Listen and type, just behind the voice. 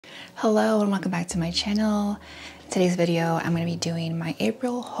Hello and welcome back to my channel. In today's video, I'm going to be doing my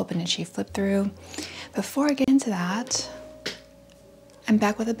April Hobonichi Flip-Through. Before I get into that, I'm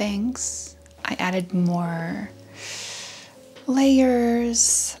back with the bangs. I added more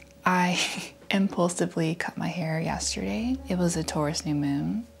layers. I impulsively cut my hair yesterday. It was a Taurus new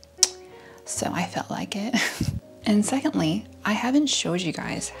moon, so I felt like it. And secondly, I haven't showed you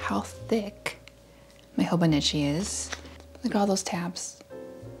guys how thick my Hobonichi is. Look at all those tabs.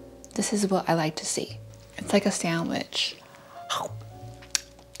 This is what I like to see. It's like a sandwich. All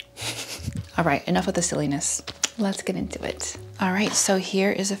right, enough with the silliness. Let's get into it. All right, so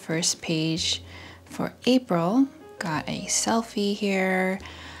here is the first page for April. Got a selfie here.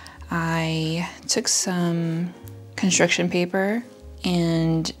 I took some construction paper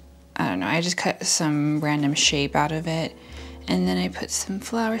and I don't know, I just cut some random shape out of it. And then I put some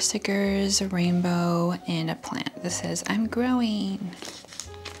flower stickers, a rainbow, and a plant that says, "I'm growing."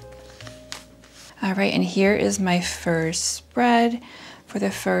 All right, and here is my first spread. For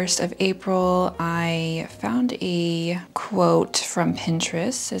the 1st of April, I found a quote from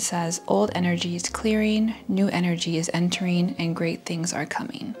Pinterest. It says, "Old energy is clearing, new energy is entering, and great things are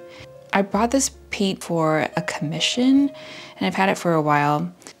coming." I bought this paint for a commission, and I've had it for a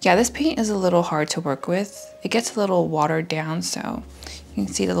while. Yeah, this paint is a little hard to work with. It gets a little watered down, so you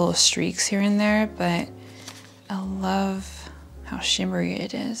can see the little streaks here and there, but I love how shimmery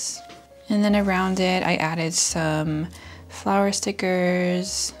it is. And then around it, I added some flower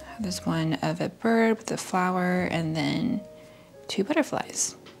stickers. There's one of a bird with a flower and then 2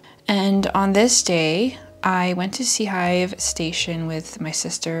 butterflies. And on this day, I went to Sea Hive Station with my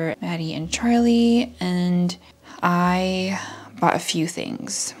sister, Maddie and Charlie, and I bought a few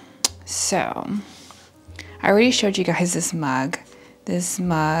things. So, I already showed you guys this mug. This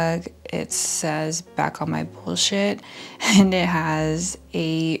mug, it says "Back on my bullshit," and it has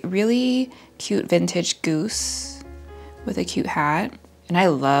a really cute vintage goose with a cute hat. And I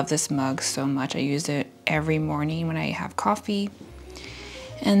love this mug so much. I use it every morning when I have coffee.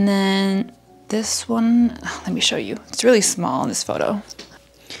 And then this one, let me show you. It's really small in this photo.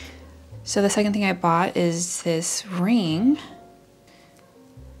 So the second thing I bought is this ring.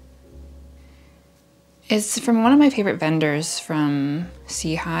 It's from one of my favorite vendors from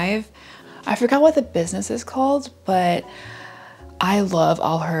Sea Hive. I forgot what the business is called, but I love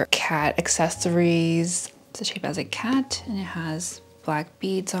all her cat accessories. It's shaped as a cat and it has black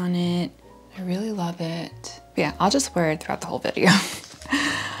beads on it. I really love it. But yeah, I'll just wear it throughout the whole video.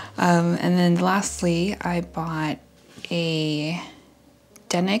 And then lastly, I bought a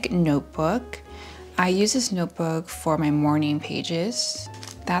Denic notebook. I use this notebook for my morning pages.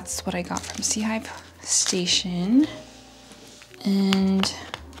 That's what I got from Sea Hive Station. And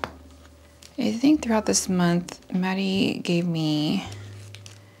I think throughout this month, Maddie gave me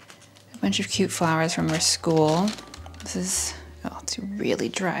a bunch of cute flowers from her school. This is, oh, it's really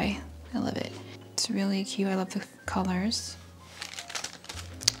dry. I love it. It's really cute. I love the colors.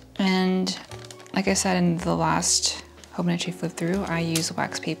 And like I said in the last Hobonichi Flip-Through, I use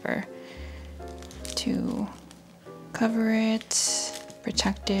wax paper to cover it,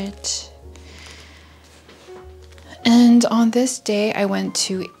 protect it. And on this day, I went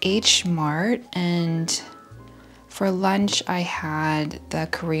to H Mart, and for lunch, I had the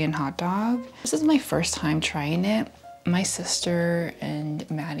Korean hot dog. This is my first time trying it. My sister and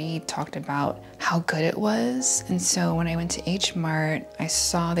Maddie talked about how good it was. And so when I went to H Mart, I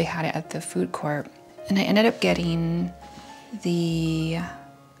saw they had it at the food court, and I ended up getting the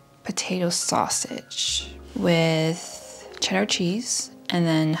potato sausage with cheddar cheese and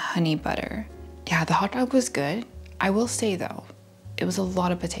then honey butter. Yeah, the hot dog was good. I will say though, it was a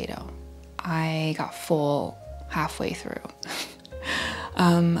lot of potato. I got full halfway through.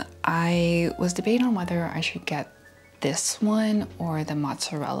 I was debating on whether I should get this one or the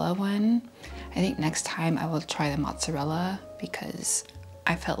mozzarella one. I think next time I will try the mozzarella because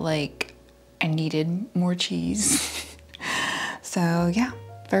I felt like I needed more cheese. So yeah,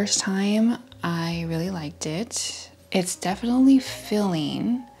 first time, I really liked it. It's definitely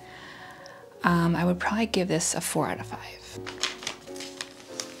filling. I would probably give this a 4 out of 5.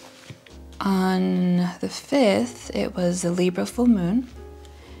 On the 5th, it was the Libra full moon,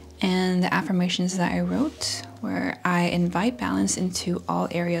 and the affirmations that I wrote were, "I invite balance into all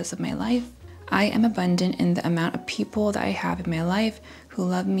areas of my life. I am abundant in the amount of people that I have in my life who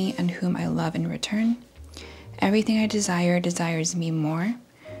love me and whom I love in return. Everything I desire desires me more.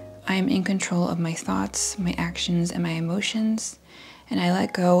 I am in control of my thoughts, my actions, and my emotions, and I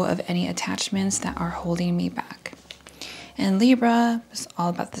let go of any attachments that are holding me back." And Libra is all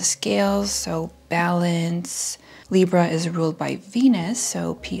about the scales, so balance, Libra is ruled by Venus,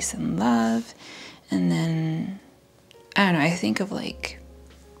 so peace and love. And then, I don't know, I think of like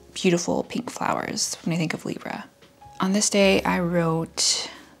beautiful pink flowers when I think of Libra. On this day, I wrote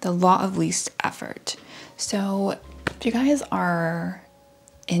the law of least effort. So if you guys are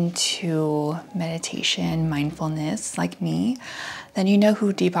into meditation, mindfulness like me, then you know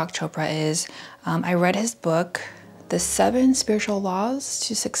who Deepak Chopra is. I read his book, The 7 Spiritual Laws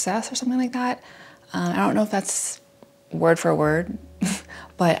to Success or something like that. I don't know if that's word for word,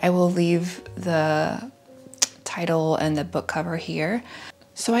 but I will leave the title and the book cover here.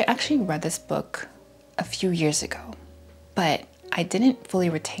 So I actually read this book a few years ago, but I didn't fully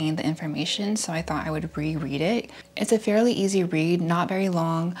retain the information, so I thought I would reread it. It's a fairly easy read, not very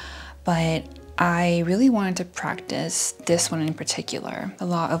long, but I really wanted to practice this one in particular, the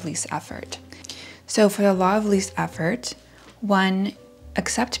law of least effort. So for the law of least effort, 1,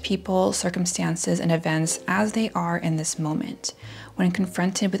 accept people, circumstances, and events as they are in this moment. When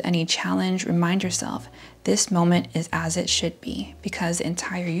confronted with any challenge, remind yourself, this moment is as it should be, because the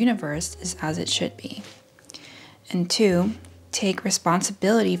entire universe is as it should be. And 2, take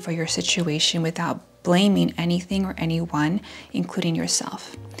responsibility for your situation without blaming anything or anyone, including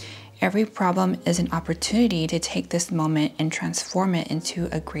yourself. Every problem is an opportunity to take this moment and transform it into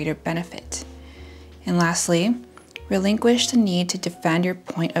a greater benefit. And lastly, relinquish the need to defend your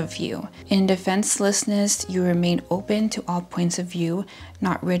point of view. In defenselessness, you remain open to all points of view,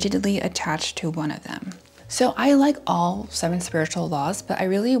 not rigidly attached to one of them. So I like all 7 spiritual laws, but I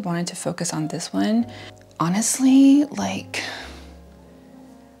really wanted to focus on this one. Honestly, like,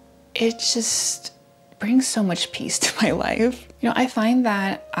 it just brings so much peace to my life. You know, I find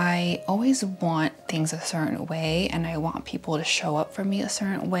that I always want things a certain way and I want people to show up for me a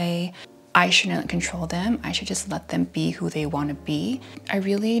certain way. I shouldn't control them. I should just let them be who they want to be. I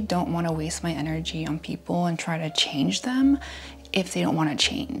really don't want to waste my energy on people and try to change them if they don't want to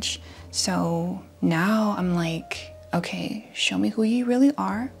change. So now I'm like, okay, show me who you really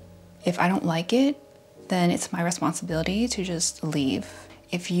are. If I don't like it, then it's my responsibility to just leave.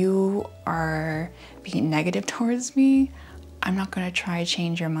 If you are being negative towards me, I'm not gonna try to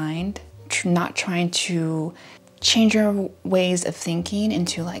change your mind. Not trying to change your ways of thinking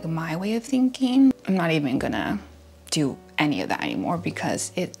into like my way of thinking. I'm not even gonna do any of that anymore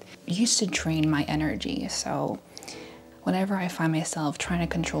because it used to drain my energy. So whenever I find myself trying to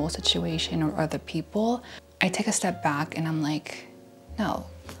control a situation or other people, I take a step back and I'm like, no,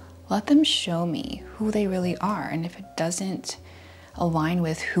 let them show me who they really are. And if it doesn't align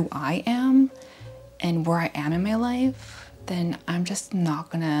with who I am and where I am in my life, then I'm just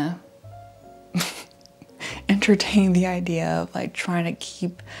not gonna entertain the idea of like trying to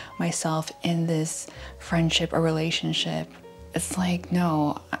keep myself in this friendship or relationship. It's like,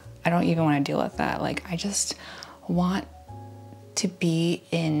 no, I don't even want to deal with that. Like, I just want to be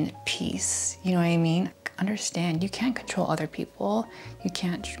in peace. You know what I mean? Understand, you can't control other people. You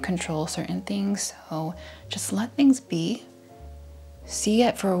can't control certain things. So just let things be. See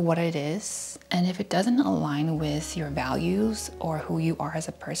it for what it is. And if it doesn't align with your values or who you are as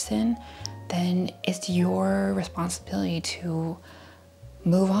a person, then it's your responsibility to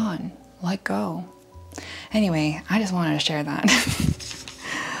move on, let go. Anyway, I just wanted to share that.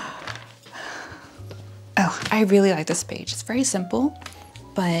 Oh, I really like this page. It's very simple,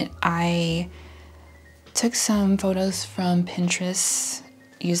 but I took some photos from Pinterest,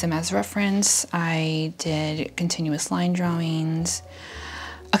 used them as reference. I did continuous line drawings.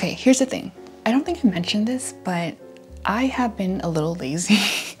 Okay, here's the thing. I don't think I mentioned this, but I have been a little lazy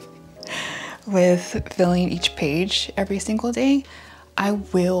with filling each page every single day. I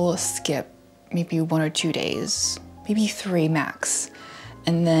will skip maybe 1 or 2 days, maybe 3 max.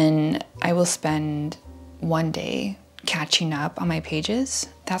 And then I will spend 1 day catching up on my pages.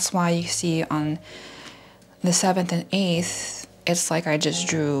 That's why you see on the 7th and 8th, it's like I just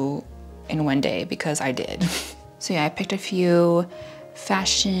drew in 1 day because I did. So yeah, I picked a few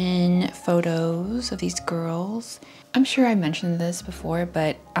fashion photos of these girls. I'm sure I mentioned this before,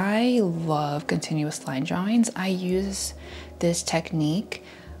 but I love continuous line drawings. I use this technique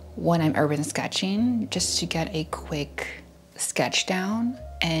when I'm urban sketching just to get a quick sketch down,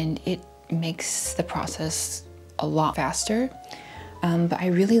 and it makes the process a lot faster. But I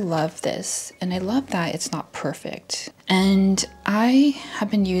really love this, and I love that it's not perfect. And I have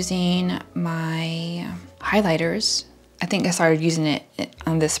been using my highlighters. I think I started using it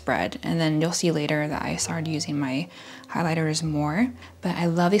on this spread, and then you'll see later that I started using my highlighters more. But I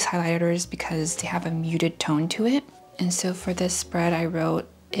love these highlighters because they have a muted tone to it. And so for this spread, I wrote,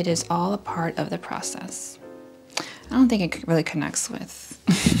 "It is all a part of the process." I don't think it really connects with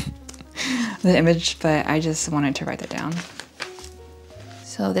the image, but I just wanted to write that down.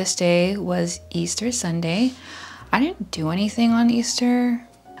 So this day was Easter Sunday. I didn't do anything on Easter.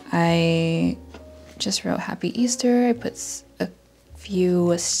 I just wrote Happy Easter. I put a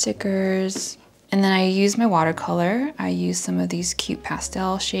few stickers, and then I used my watercolor. I used some of these cute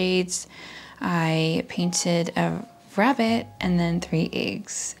pastel shades. I painted a rabbit and then 3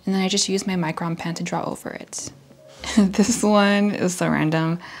 eggs. And then I just used my micron pen to draw over it. This one is so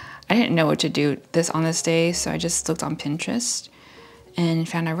random. I didn't know what to do on this day, so I just looked on Pinterest and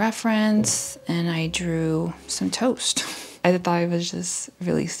found a reference, and I drew some toast. I thought it was just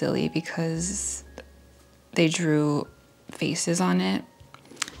really silly because they drew faces on it.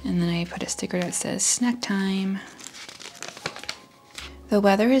 And then I put a sticker that says snack time. The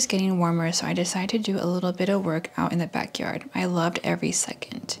weather is getting warmer, so I decided to do a little bit of work out in the backyard. I loved every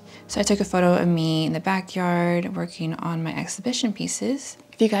second. So I took a photo of me in the backyard working on my exhibition pieces.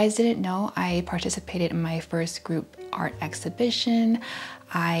 If you guys didn't know, I participated in my first group art exhibition.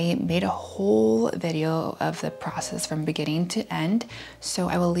 I made a whole video of the process from beginning to end, so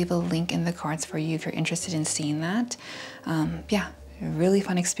I will leave a link in the cards for you if you're interested in seeing that. Yeah, a really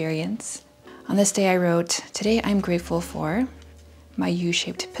fun experience. On this day I wrote, today I'm grateful for my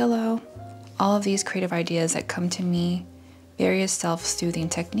U-shaped pillow, all of these creative ideas that come to me, various self-soothing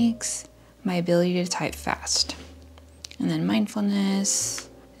techniques, my ability to type fast, and then mindfulness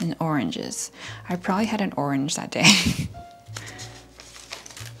and oranges. I probably had an orange that day.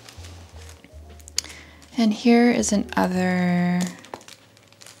 And here is another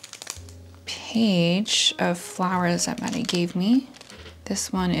page of flowers that Maddie gave me.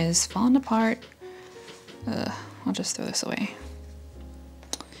 This one is falling apart. I'll just throw this away.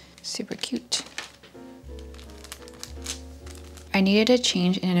 Super cute. I needed a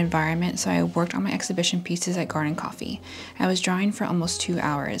change in an environment, so I worked on my exhibition pieces at Garden Coffee. I was drawing for almost 2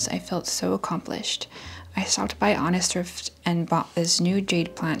 hours. I felt so accomplished. I stopped by Honest Thrift and bought this new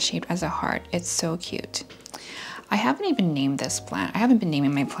jade plant shaped as a heart. It's so cute. I haven't even named this plant. I haven't been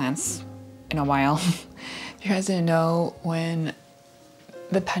naming my plants in a while. If you guys didn't know, when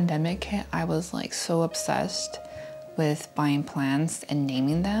the pandemic hit, I was like so obsessed with buying plants and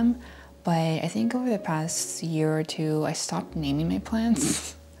naming them. But I think over the past year or two, I stopped naming my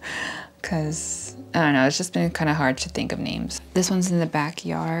plants because, I don't know, it's just been kind of hard to think of names. This one's in the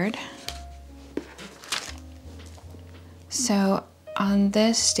backyard. So on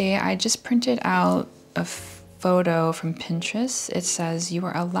this day, I just printed out a photo from Pinterest. It says, you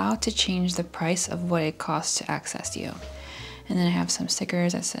are allowed to change the price of what it costs to access you. And then I have some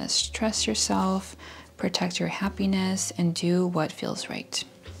stickers that says, trust yourself, protect your happiness, and do what feels right.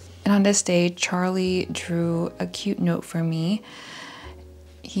 And on this day, Charlie drew a cute note for me.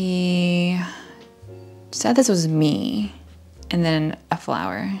 He said this was me, and then a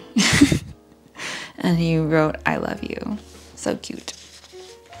flower. And he wrote, I love you. So cute.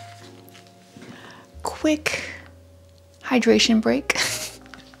 Quick hydration break.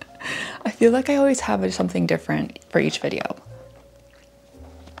 I feel like I always have something different for each video.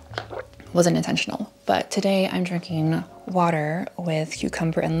 Wasn't intentional, but today I'm drinking water with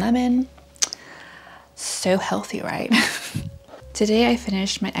cucumber and lemon. So healthy, right? Today I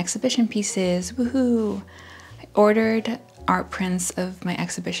finished my exhibition pieces, woohoo! I ordered art prints of my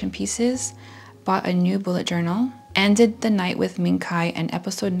exhibition pieces, bought a new bullet journal, ended the night with Minkai and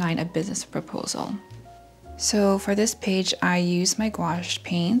episode 9 of Business Proposal. So for this page, I used my gouache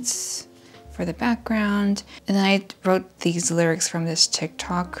paints for the background, and then I wrote these lyrics from this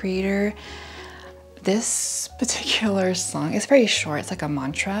TikTok creator. This particular song is very short, it's like a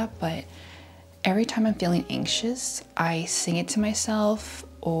mantra, but every time I'm feeling anxious, I sing it to myself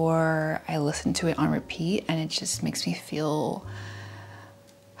or I listen to it on repeat, and it just makes me feel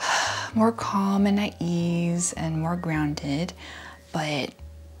more calm and at ease and more grounded. But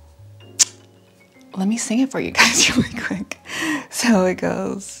let me sing it for you guys really quick. So it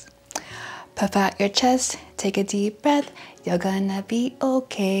goes. Puff out your chest, take a deep breath, you're gonna be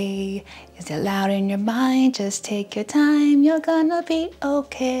okay. Is it loud in your mind? Just take your time, you're gonna be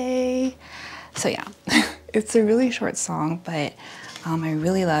okay. So yeah, it's a really short song, but I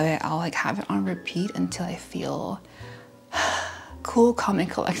really love it. I'll like have it on repeat until I feel cool, calm,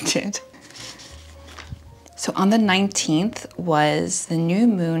 and collected. So on the 19th was the new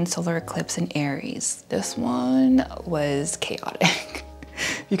moon solar eclipse in Aries. This one was chaotic.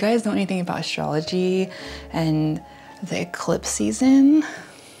 If you guys know anything about astrology and the eclipse season,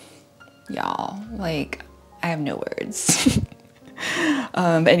 y'all, like, I have no words.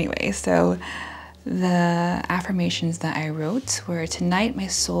 But anyway, so the affirmations that I wrote were, tonight my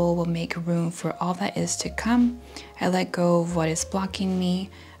soul will make room for all that is to come. I let go of what is blocking me.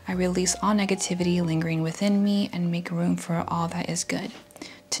 I release all negativity lingering within me and make room for all that is good.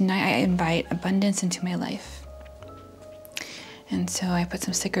 Tonight I invite abundance into my life. And so I put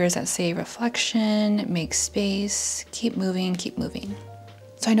some stickers that say reflection, make space, keep moving, keep moving.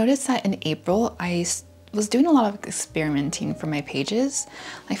 So I noticed that in April, I was doing a lot of experimenting for my pages.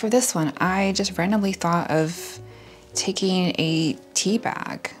 Like for this one, I just randomly thought of taking a tea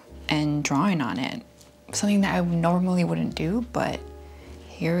bag and drawing on it. Something that I normally wouldn't do, but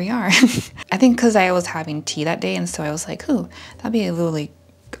here we are. I think because I was having tea that day, and so I was like, ooh, that'd be a really,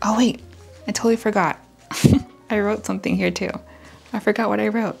 oh wait, I totally forgot. I wrote something here too. I forgot what I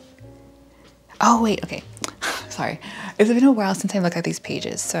wrote. Oh wait, okay. Sorry. It's been a while since I looked at these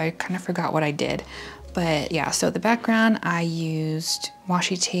pages, so I kind of forgot what I did. But yeah, so the background, I used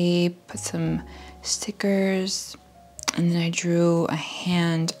washi tape, put some stickers, and then I drew a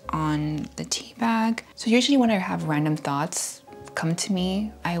hand on the tea bag. So usually when I have random thoughts come to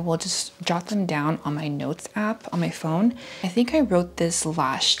me, I will just jot them down on my notes app on my phone. I think I wrote this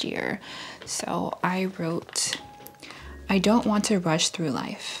last year. So I wrote, I don't want to rush through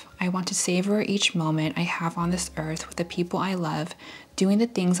life. I want to savor each moment I have on this earth with the people I love, doing the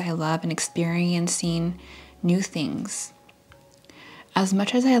things I love and experiencing new things. As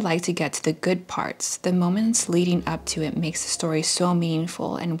much as I like to get to the good parts, the moments leading up to it makes the story so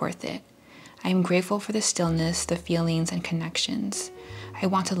meaningful and worth it. I am grateful for the stillness, the feelings, and connections. I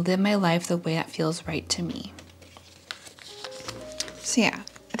want to live my life the way that feels right to me. So yeah,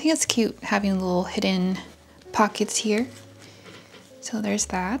 I think it's cute having little hidden pockets here. So there's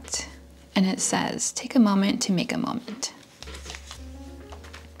that. And it says, take a moment to make a moment.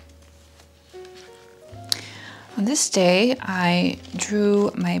 On this day, I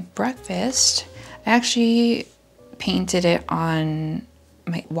drew my breakfast. I actually painted it on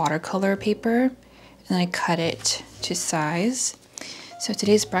my watercolor paper and I cut it to size. So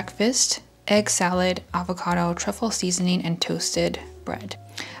today's breakfast, egg salad, avocado, truffle seasoning, and toasted bread.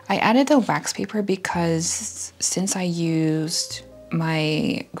 I added the wax paper because since I used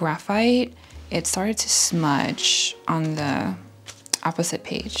my graphite, it started to smudge on the opposite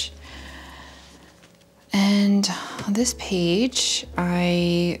page. And on this page,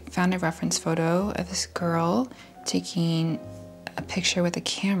 I found a reference photo of this girl taking a picture with a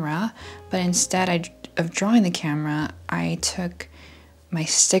camera, but instead of drawing the camera, I took my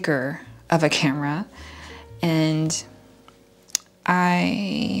sticker of a camera and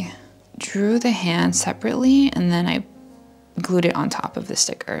I drew the hand separately and then I glued it on top of the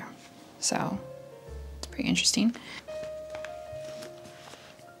sticker. So it's pretty interesting.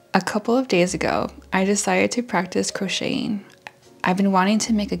 A couple of days ago, I decided to practice crocheting. I've been wanting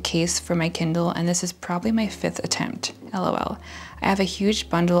to make a case for my Kindle and this is probably my 5th attempt, LOL. I have a huge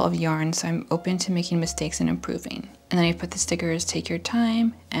bundle of yarn, so I'm open to making mistakes and improving. And then I put the stickers, take your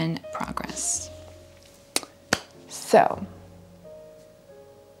time, and progress. So,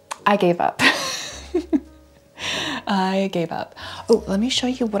 I gave up. I gave up. Oh, let me show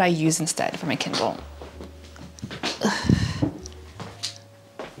you what I use instead for my Kindle.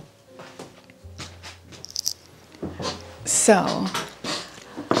 So,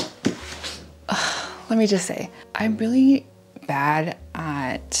 let me just say, I'm really bad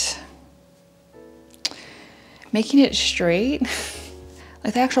at making it straight.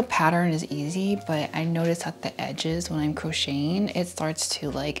 Like the actual pattern is easy, but I notice that the edges when I'm crocheting, it starts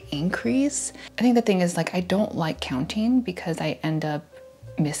to like increase. I think the thing is like, I don't like counting because I end up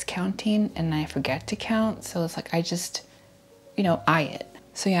miscounting and I forget to count. So it's like, I just, you know, eye it.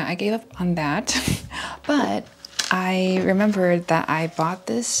 So yeah, I gave up on that, but I remembered that I bought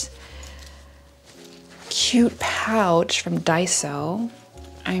this cute pouch from Daiso.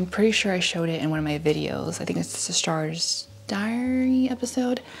 I'm pretty sure I showed it in one of my videos. I think it's the Char's Diary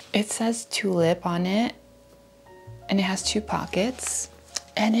episode. It says tulip on it and it has 2 pockets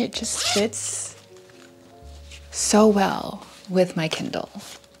and it just fits so well with my Kindle.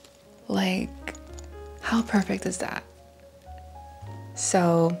 Like, how perfect is that?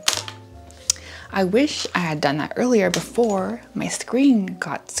 So I wish I had done that earlier before my screen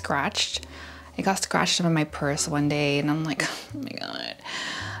got scratched. It got scratched on my purse one day and I'm like, oh my God.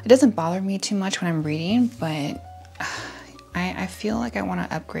 It doesn't bother me too much when I'm reading, but I feel like I want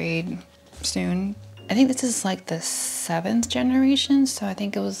to upgrade soon. I think this is like the 7th generation, so I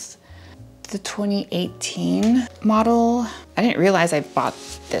think it was the 2018 model. I didn't realize I bought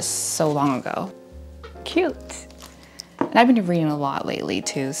this so long ago. Cute. And I've been reading a lot lately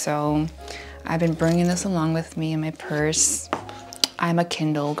too, so I've been bringing this along with me in my purse. I'm a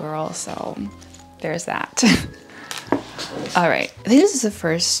Kindle girl, so there's that. All right, I think this is the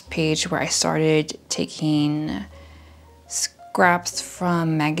first page where I started taking scraps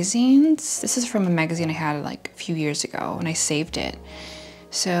from magazines. This is from a magazine I had like a few years ago and I saved it.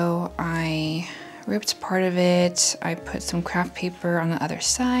 So I ripped part of it. I put some craft paper on the other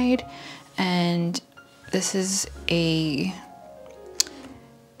side, and this is a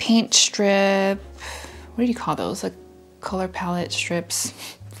paint strip. What do you call those? Like color palette strips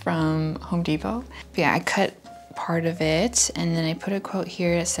from Home Depot. But yeah, I cut part of it, and then I put a quote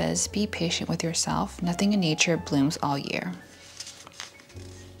here that says, "Be patient with yourself. Nothing in nature blooms all year."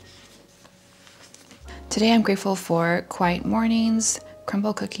 Today I'm grateful for quiet mornings,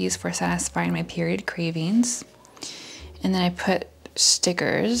 crumble cookies for satisfying my period cravings. And then I put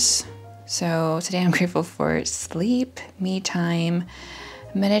stickers. So today I'm grateful for sleep, me time,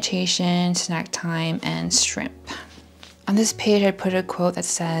 meditation, snack time, and shrimp. On this page, I put a quote that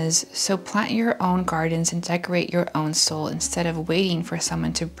says, "So plant your own gardens and decorate your own soul instead of waiting for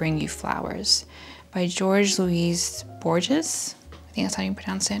someone to bring you flowers," by George Louis Borges. I think that's how you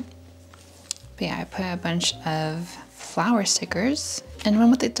pronounce it. But yeah, I put a bunch of flower stickers and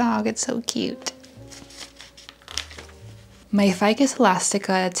one with the dog. It's so cute. My Ficus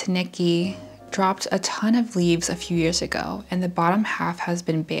elastica Taneki dropped a ton of leaves a few years ago, and the bottom half has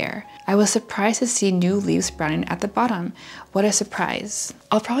been bare. I was surprised to see new leaves sprouting at the bottom. What a surprise.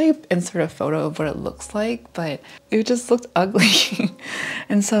 I'll probably insert a photo of what it looks like, but it just looked ugly.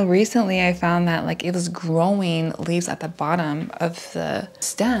 And so recently I found that like it was growing leaves at the bottom of the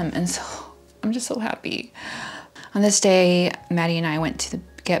stem, and so I'm just so happy. On this day, Maddie and I went to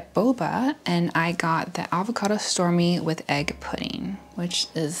get boba, and I got the avocado stormy with egg pudding, which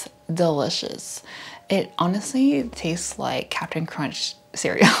is delicious. It honestly tastes like Captain Crunch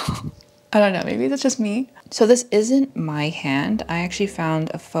cereal. I don't know, maybe that's just me. So this isn't my hand. I actually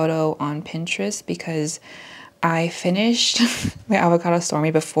found a photo on Pinterest because I finished my avocado stormy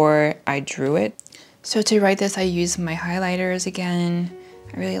before I drew it. So to write this, I used my highlighters again.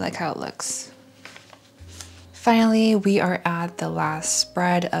 I really like how it looks. Finally, we are at the last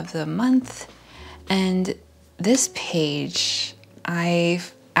spread of the month, and this page, I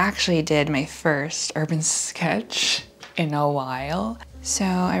actually did my first urban sketch in a while. So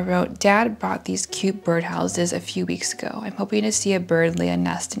I wrote, "Dad brought these cute birdhouses a few weeks ago. I'm hoping to see a bird lay a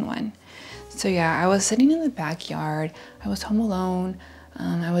nest in one." So yeah, I was sitting in the backyard. I was home alone.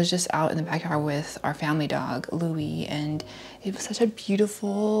 I was just out in the backyard with our family dog, Louie, and it was such a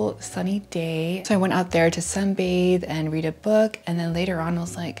beautiful sunny day. So I went out there to sunbathe and read a book, and then later on I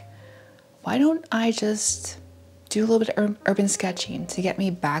was like, why don't I just do a little bit of urban sketching to get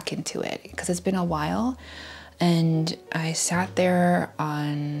me back into it? Because it's been a while. And I sat there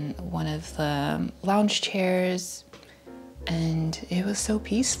on one of the lounge chairs, and it was so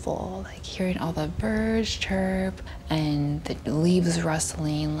peaceful, like hearing all the birds chirp and the leaves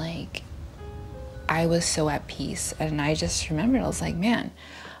rustling. Like, I was so at peace. And I just remembered, I was like, man,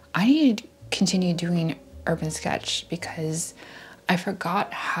 I need to continue doing urban sketch because I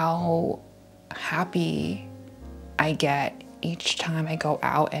forgot how happy I get each time I go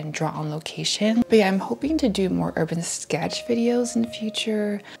out and draw on location. But yeah, I'm hoping to do more urban sketch videos in the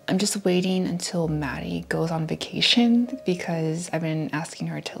future. I'm just waiting until Maddie goes on vacation because I've been asking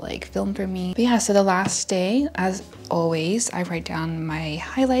her to like film for me. But yeah, so the last day, as always, I write down my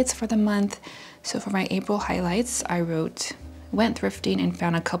highlights for the month. So for my April highlights, I wrote, "Went thrifting and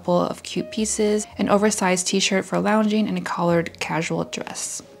found a couple of cute pieces, an oversized t-shirt for lounging and a collared casual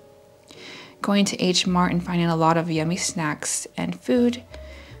dress. Going to H Mart and finding a lot of yummy snacks and food.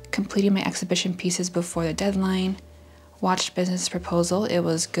 Completing my exhibition pieces before the deadline. Watched Business Proposal. It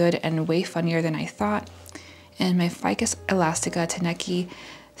was good and way funnier than I thought. And my Ficus elastica Taneki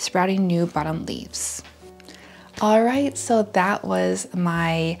sprouting new bottom leaves." All right, so that was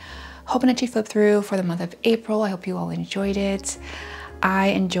my Hobonichi Flip-Through for the month of April. I hope you all enjoyed it. I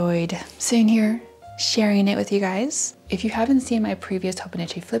enjoyed sitting here sharing it with you guys. If you haven't seen my previous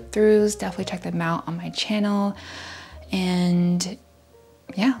Hobonichi Flip-Throughs, definitely check them out on my channel. And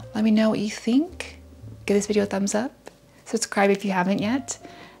yeah, let me know what you think. Give this video a thumbs up. Subscribe if you haven't yet.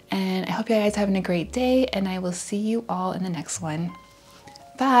 And I hope you guys are having a great day, and I will see you all in the next one.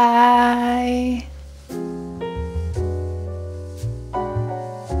 Bye.